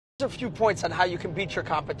A few points on how you can beat your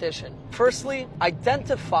competition. Firstly,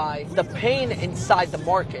 identify the pain inside the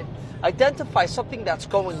market. Identify something that's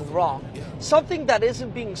going wrong, something that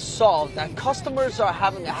isn't being solved, that customers are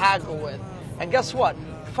having a haggle with. And guess what?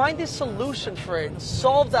 Find a solution for it,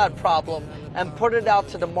 solve that problem, and put it out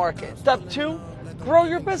to the market. Step 2, grow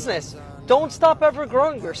your business. Don't stop ever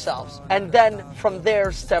growing yourselves. And then from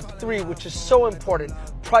there, step 3, which is so important,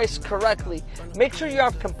 price correctly. Make sure you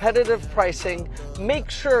have competitive pricing. Make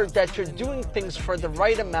sure that you're doing things for the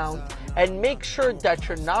right amount, and make sure that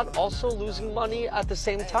you're not also losing money at the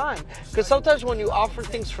same time. Because sometimes when you offer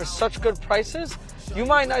things for such good prices, you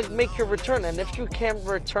might not make your return. And if you can't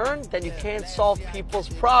return, then you can't solve people's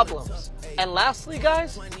problems. And lastly,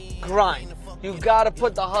 guys, grind. You gotta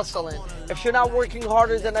put the hustle in. If you're not working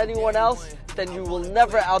harder than anyone else, then you will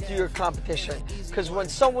never outdo your competition. Because when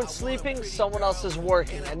someone's sleeping, someone else is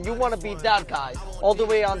working. And you want to be that guy all the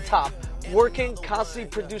way on top. Working, constantly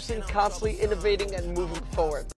producing, constantly innovating, and moving forward.